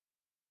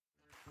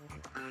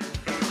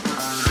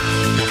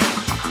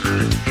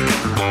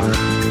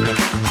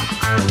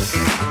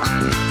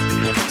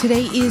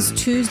Today is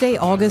Tuesday,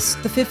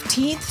 August the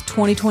 15th,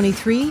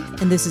 2023,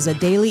 and this is a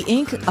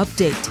Daily.Ink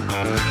update.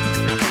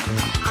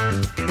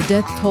 The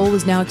death toll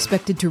is now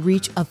expected to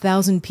reach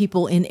 1,000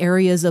 people in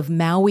areas of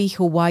Maui,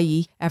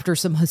 Hawaii, after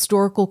some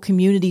historical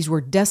communities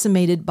were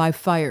decimated by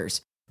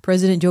fires.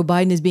 President Joe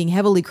Biden is being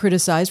heavily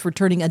criticized for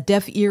turning a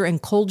deaf ear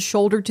and cold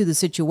shoulder to the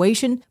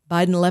situation.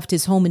 Biden left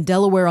his home in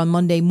Delaware on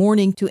Monday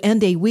morning to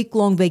end a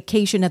week-long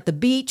vacation at the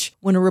beach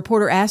when a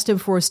reporter asked him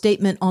for a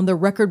statement on the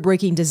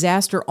record-breaking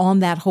disaster on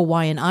that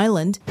Hawaiian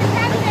island.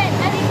 President,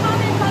 any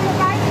comments on the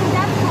rising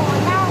death toll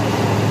in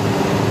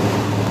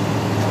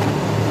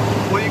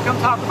Maui? Will you come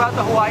talk about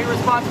the Hawaii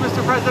response,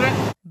 Mr. President?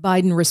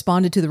 Biden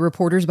responded to the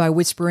reporters by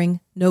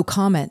whispering, "No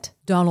comment."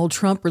 Donald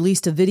Trump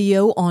released a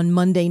video on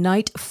Monday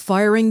night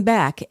firing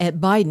back at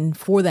Biden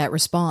for that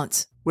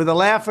response. With a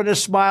laugh and a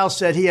smile,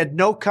 said he had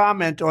no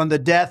comment on the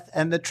death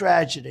and the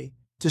tragedy.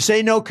 To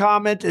say no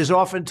comment is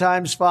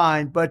oftentimes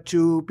fine, but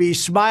to be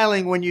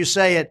smiling when you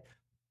say it,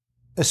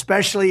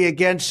 especially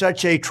against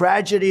such a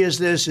tragedy as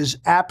this, is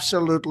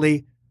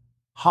absolutely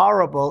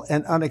horrible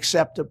and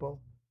unacceptable.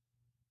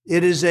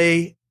 It is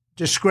a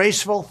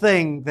disgraceful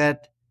thing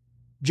that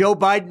Joe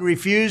Biden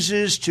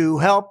refuses to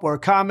help or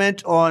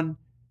comment on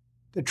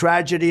the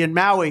tragedy in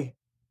Maui,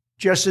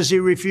 just as he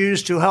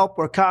refused to help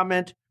or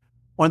comment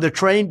on the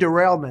train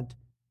derailment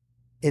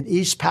in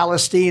East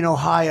Palestine,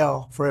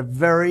 Ohio, for a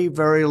very,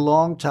 very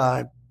long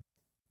time.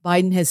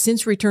 Biden has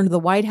since returned to the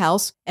White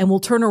House and will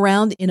turn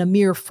around in a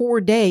mere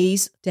 4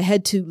 days to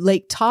head to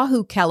Lake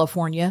Tahoe,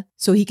 California,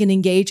 so he can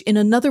engage in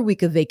another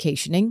week of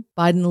vacationing.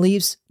 Biden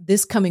leaves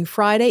this coming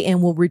Friday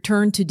and will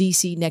return to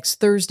D.C. next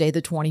Thursday,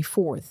 the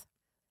 24th.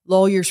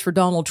 Lawyers for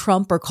Donald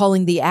Trump are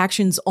calling the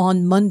actions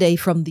on Monday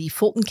from the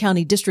Fulton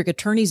County District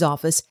Attorney's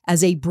Office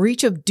as a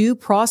breach of due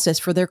process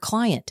for their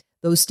client.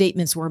 Those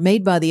statements were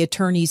made by the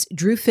attorneys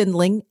Drew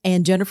Findling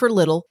and Jennifer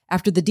Little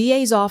after the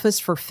DA's office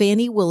for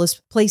Fannie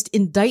Willis placed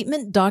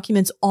indictment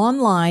documents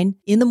online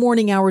in the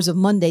morning hours of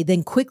Monday,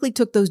 then quickly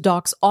took those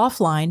docs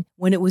offline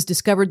when it was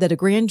discovered that a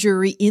grand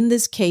jury in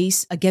this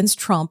case against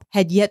Trump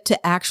had yet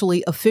to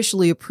actually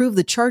officially approve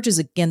the charges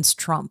against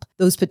Trump.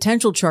 Those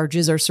potential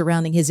charges are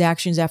surrounding his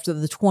actions after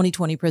the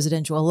 2020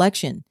 presidential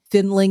election.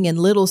 Findling and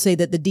Little say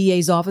that the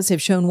DA's office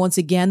have shown once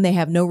again they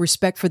have no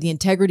respect for the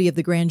integrity of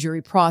the grand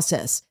jury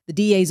process. The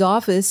DA's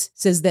office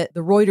says that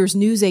the Reuters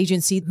news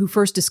agency who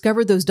first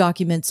discovered those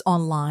documents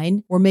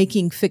online were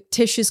making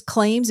fictitious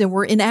claims and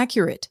were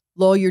inaccurate.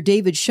 Lawyer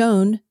David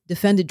Schoen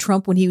defended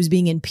Trump when he was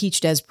being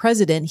impeached as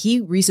president. He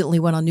recently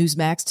went on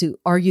Newsmax to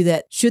argue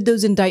that should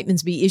those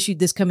indictments be issued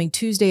this coming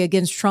Tuesday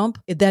against Trump,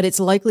 that it's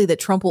likely that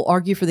Trump will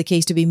argue for the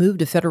case to be moved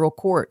to federal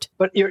court.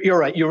 But you're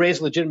right. You raise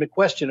a legitimate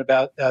question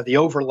about the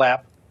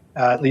overlap,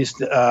 at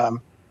least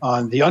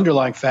on the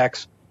underlying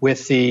facts,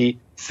 with the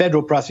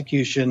federal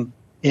prosecution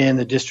in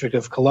the District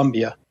of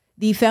Columbia.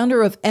 The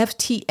founder of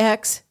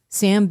FTX,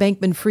 Sam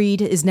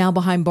Bankman-Fried, is now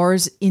behind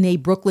bars in a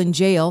Brooklyn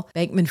jail.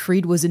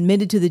 Bankman-Fried was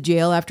admitted to the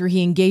jail after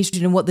he engaged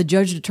in what the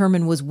judge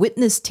determined was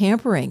witness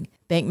tampering.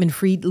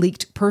 Bankman-Fried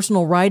leaked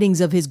personal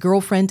writings of his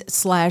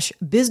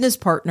girlfriend/business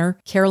partner,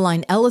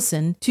 Caroline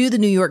Ellison, to the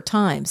New York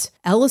Times.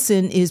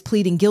 Ellison is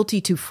pleading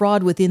guilty to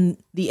fraud within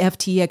the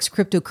FTX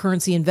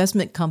cryptocurrency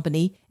investment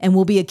company and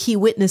will be a key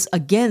witness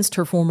against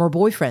her former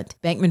boyfriend.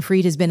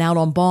 Bankman-Fried has been out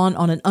on bond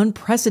on an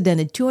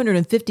unprecedented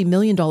 $250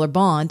 million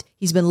bond.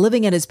 He's been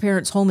living at his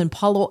parents' home in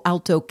Palo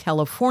Alto,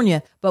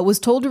 California, but was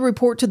told to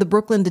report to the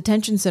Brooklyn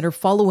Detention Center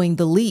following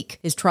the leak.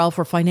 His trial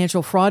for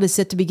financial fraud is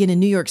set to begin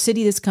in New York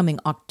City this coming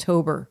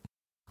October.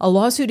 A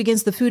lawsuit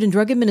against the Food and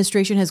Drug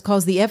Administration has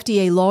caused the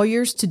FDA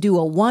lawyers to do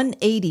a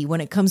 180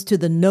 when it comes to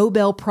the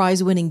Nobel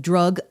Prize-winning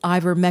drug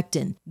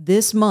ivermectin.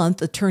 This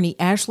month, attorney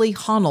Ashley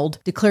Honnold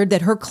declared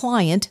that her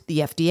client, the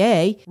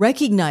FDA,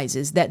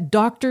 recognizes that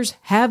doctors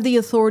have the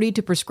authority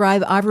to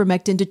prescribe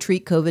ivermectin to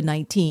treat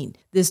COVID-19.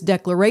 This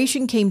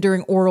declaration came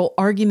during oral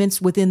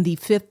arguments within the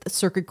Fifth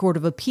Circuit Court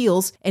of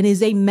Appeals and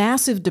is a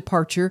massive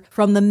departure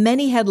from the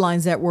many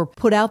headlines that were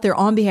put out there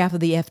on behalf of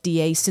the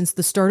FDA since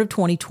the start of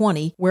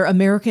 2020, where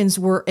Americans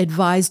were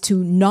advised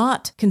to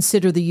not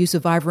consider the use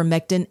of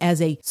ivermectin as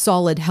a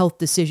solid health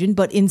decision,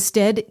 but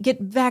instead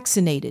get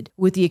vaccinated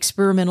with the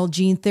experimental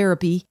gene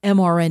therapy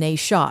mRNA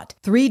shot.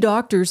 3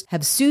 doctors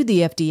have sued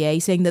the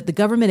FDA, saying that the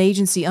government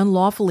agency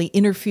unlawfully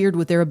interfered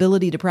with their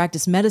ability to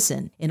practice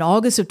medicine. In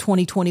August of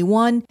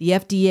 2021,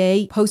 the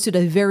FDA posted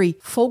a very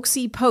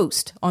folksy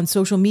post on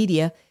social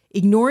media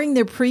ignoring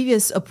their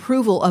previous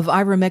approval of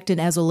ivermectin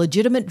as a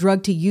legitimate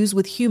drug to use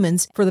with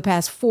humans for the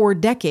past 4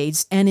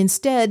 decades, and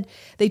instead,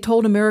 they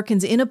told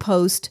Americans in a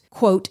post,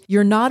 quote,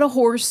 "You're not a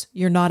horse,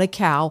 you're not a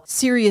cow.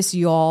 Serious,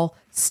 y'all.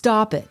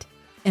 Stop it."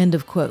 End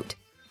of quote.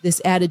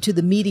 This added to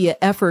the media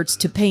efforts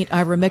to paint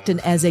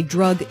ivermectin as a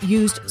drug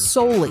used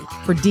solely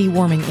for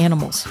deworming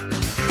animals.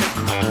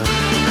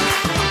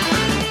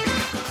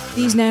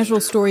 These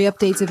national story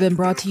updates have been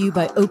brought to you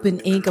by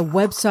Daily.Ink, a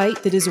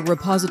website that is a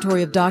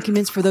repository of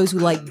documents for those who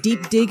like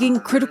deep digging,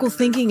 critical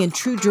thinking, and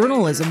true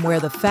journalism where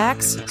the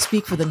facts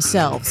speak for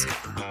themselves.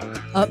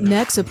 Up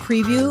next, a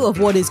preview of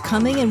what is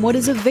coming and what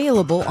is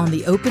available on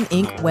the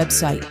Open.Ink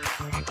website.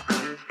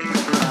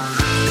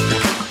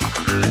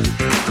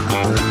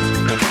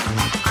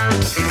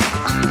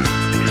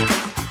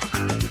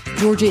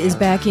 Georgia is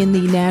back in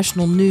the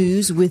national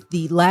news with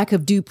the lack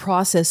of due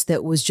process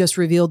that was just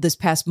revealed this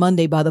past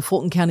Monday by the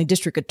Fulton County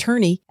District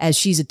Attorney as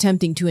she's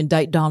attempting to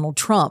indict Donald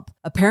Trump.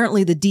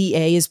 Apparently, the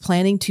DA is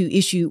planning to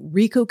issue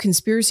RICO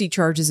conspiracy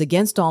charges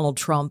against Donald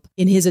Trump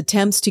in his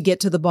attempts to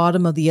get to the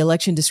bottom of the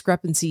election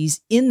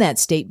discrepancies in that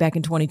state back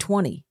in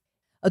 2020.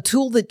 A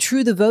tool that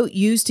True the Vote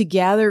used to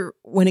gather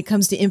when it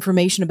comes to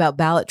information about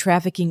ballot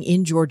trafficking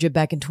in Georgia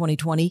back in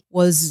 2020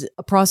 was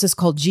a process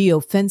called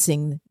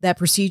geofencing. That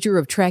procedure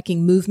of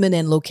tracking movement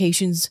and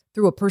locations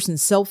through a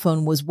person's cell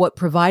phone was what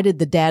provided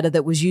the data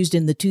that was used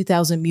in the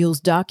 2000 Mules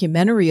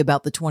documentary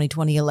about the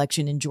 2020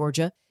 election in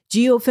Georgia.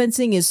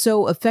 Geofencing is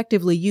so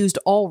effectively used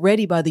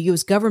already by the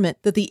U.S. government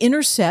that The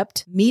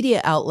Intercept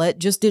media outlet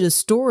just did a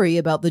story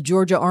about the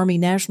Georgia Army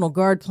National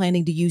Guard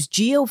planning to use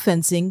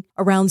geofencing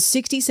around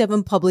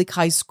 67 public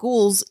high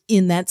schools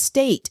in that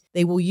state.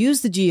 They will use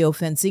the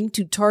geofencing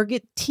to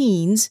target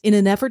teens in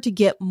an effort to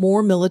get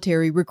more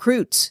military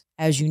recruits.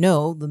 As you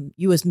know, the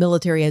U.S.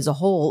 military as a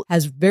whole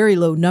has very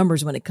low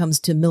numbers when it comes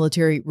to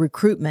military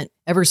recruitment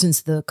ever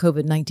since the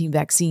COVID-19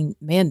 vaccine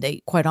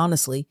mandate, quite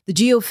honestly. The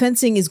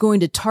geofencing is going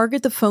to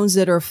target the phones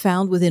that are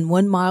found within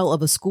 1 mile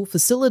of a school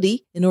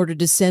facility in order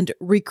to send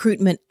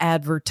recruitment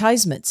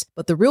advertisements.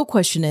 But the real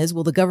question is,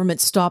 will the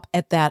government stop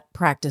at that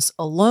practice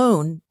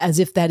alone, as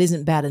if that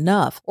isn't bad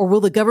enough? Or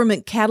will the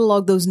government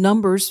catalog those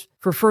numbers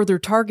for further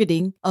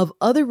targeting of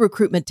other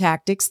recruitment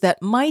tactics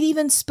that might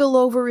even spill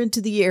over into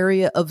the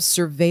area of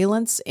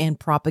surveillance and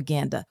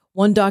propaganda?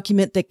 One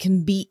document that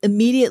can be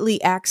immediately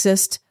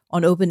accessed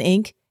on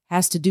Open.Ink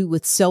has to do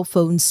with cell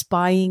phone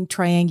spying,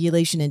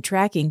 triangulation, and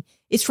tracking.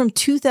 It's from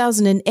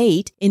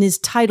 2008 and is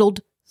titled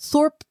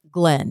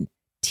Thorpglen,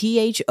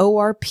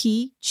 Thorpglen.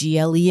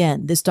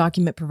 This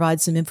document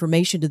provides some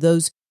information to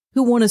those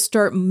who want to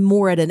start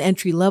more at an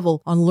entry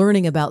level on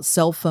learning about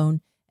cell phone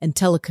and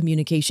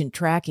telecommunication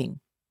tracking.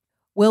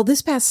 Well,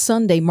 this past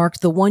Sunday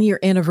marked the 1-year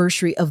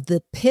anniversary of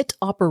the pit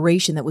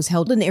operation that was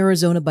held in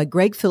Arizona by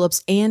Greg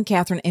Phillips and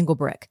Catherine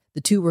Engelbrecht.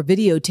 The two were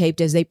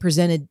videotaped as they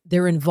presented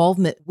their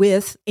involvement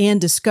with and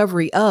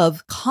discovery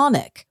of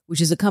Konnech, which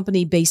is a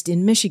company based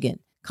in Michigan.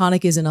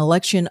 Konnech is an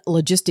election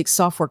logistics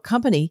software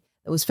company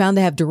that was found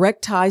to have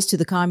direct ties to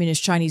the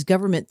Communist Chinese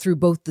government through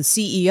both the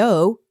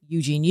CEO,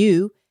 Eugene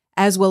Yu,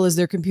 as well as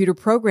their computer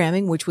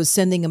programming, which was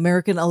sending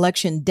American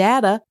election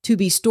data to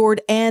be stored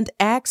and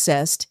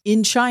accessed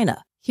in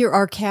China. Here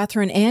are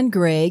Catherine and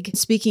Greg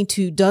speaking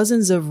to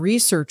dozens of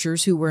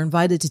researchers who were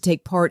invited to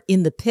take part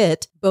in the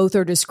pit. Both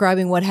are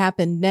describing what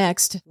happened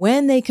next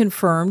when they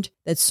confirmed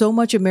that so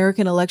much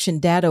American election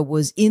data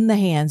was in the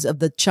hands of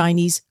the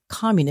Chinese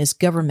Communist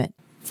government.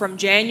 From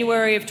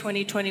January of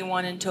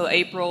 2021 until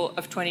April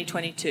of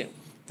 2022.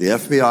 The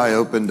FBI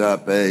opened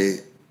up a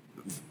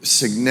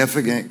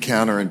significant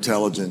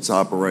counterintelligence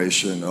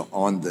operation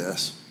on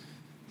this.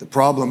 The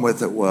problem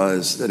with it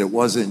was that it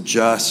wasn't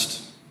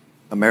just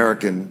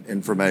American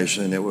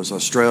information. It was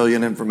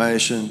Australian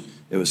information.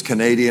 It was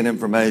Canadian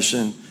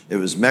information. It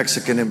was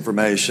Mexican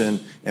information.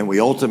 And we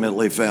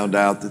ultimately found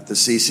out that the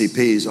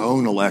CCP's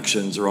own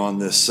elections are on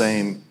this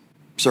same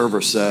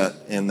server set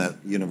in that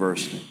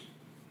university.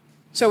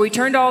 So we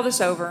turned all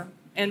this over,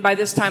 and by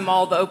this time,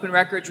 all the open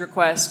records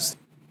requests.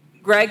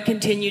 Greg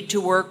continued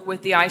to work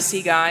with the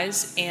IC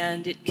guys,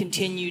 and it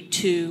continued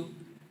to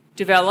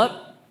develop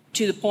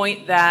to the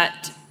point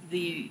that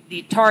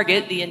the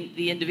target,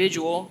 the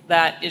individual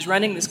that is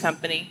running this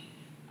company,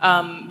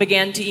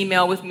 began to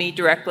email with me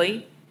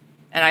directly,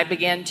 and I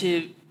began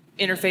to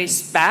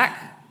interface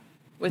back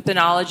with the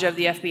knowledge of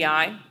the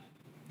FBI.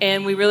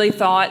 And we really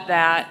thought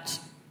that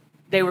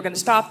they were going to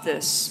stop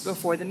this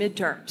before the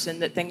midterms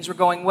and that things were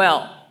going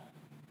well.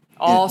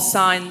 All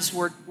signs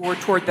were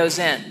toward those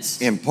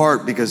ends. In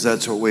part because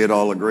that's what we had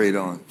all agreed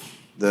on.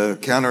 The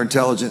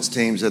counterintelligence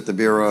teams at the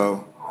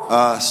Bureau,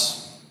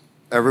 us,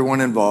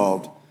 everyone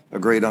involved,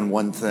 agreed on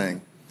one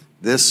thing.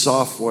 This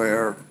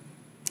software,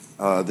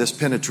 this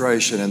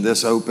penetration and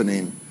this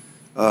opening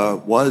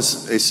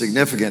was a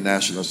significant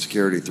national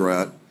security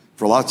threat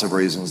for lots of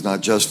reasons,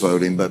 not just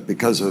voting, but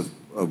because of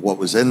what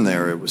was in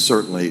there, it was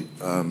certainly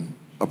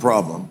a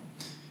problem.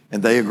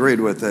 And they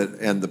agreed with it.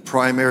 And the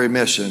primary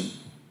mission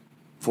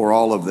for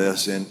all of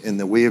this, and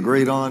that we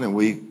agreed on and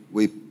we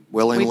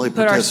willingly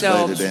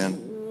participated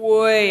in.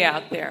 Way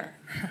out there.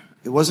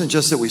 It wasn't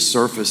just that we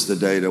surfaced the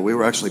data. We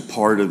were actually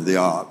part of the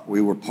op.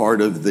 We were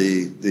part of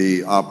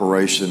the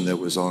operation that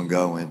was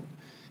ongoing.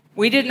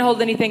 We didn't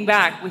hold anything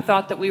back. We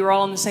thought that we were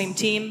all on the same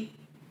team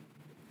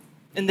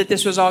and that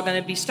this was all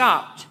going to be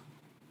stopped.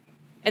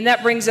 And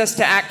that brings us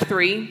to Act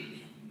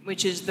 3,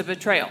 which is the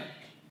betrayal.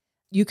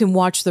 You can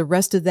watch the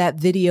rest of that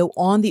video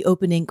on the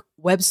Open.Ink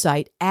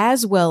website,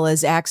 as well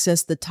as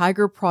access the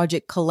Tiger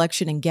Project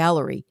collection and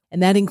gallery.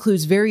 And that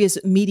includes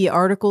various media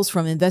articles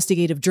from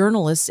investigative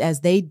journalists as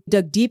they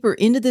dug deeper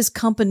into this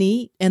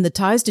company and the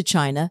ties to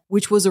China,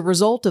 which was a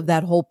result of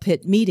that whole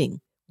pit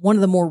meeting. One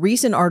of the more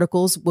recent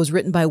articles was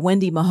written by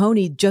Wendy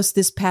Mahoney just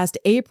this past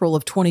April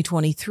of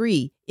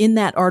 2023. In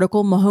that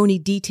article, Mahoney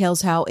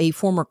details how a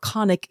former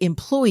Connick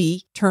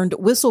employee turned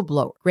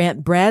whistleblower,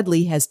 Grant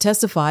Bradley, has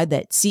testified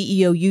that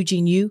CEO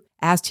Eugene Yu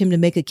asked him to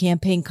make a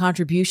campaign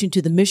contribution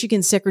to the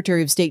Michigan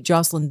Secretary of State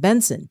Jocelyn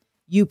Benson.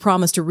 Yu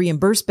promised to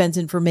reimburse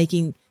Benson for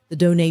making the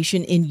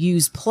donation in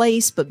Yu's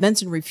place, but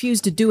Benson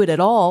refused to do it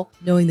at all,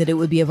 knowing that it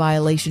would be a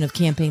violation of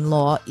campaign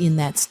law in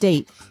that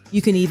state.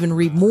 You can even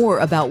read more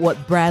about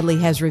what Bradley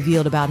has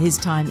revealed about his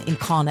time in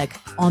Connick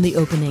on the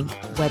Open.Ink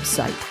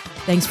website.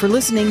 Thanks for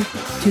listening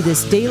to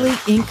this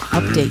Daily.Ink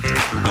update.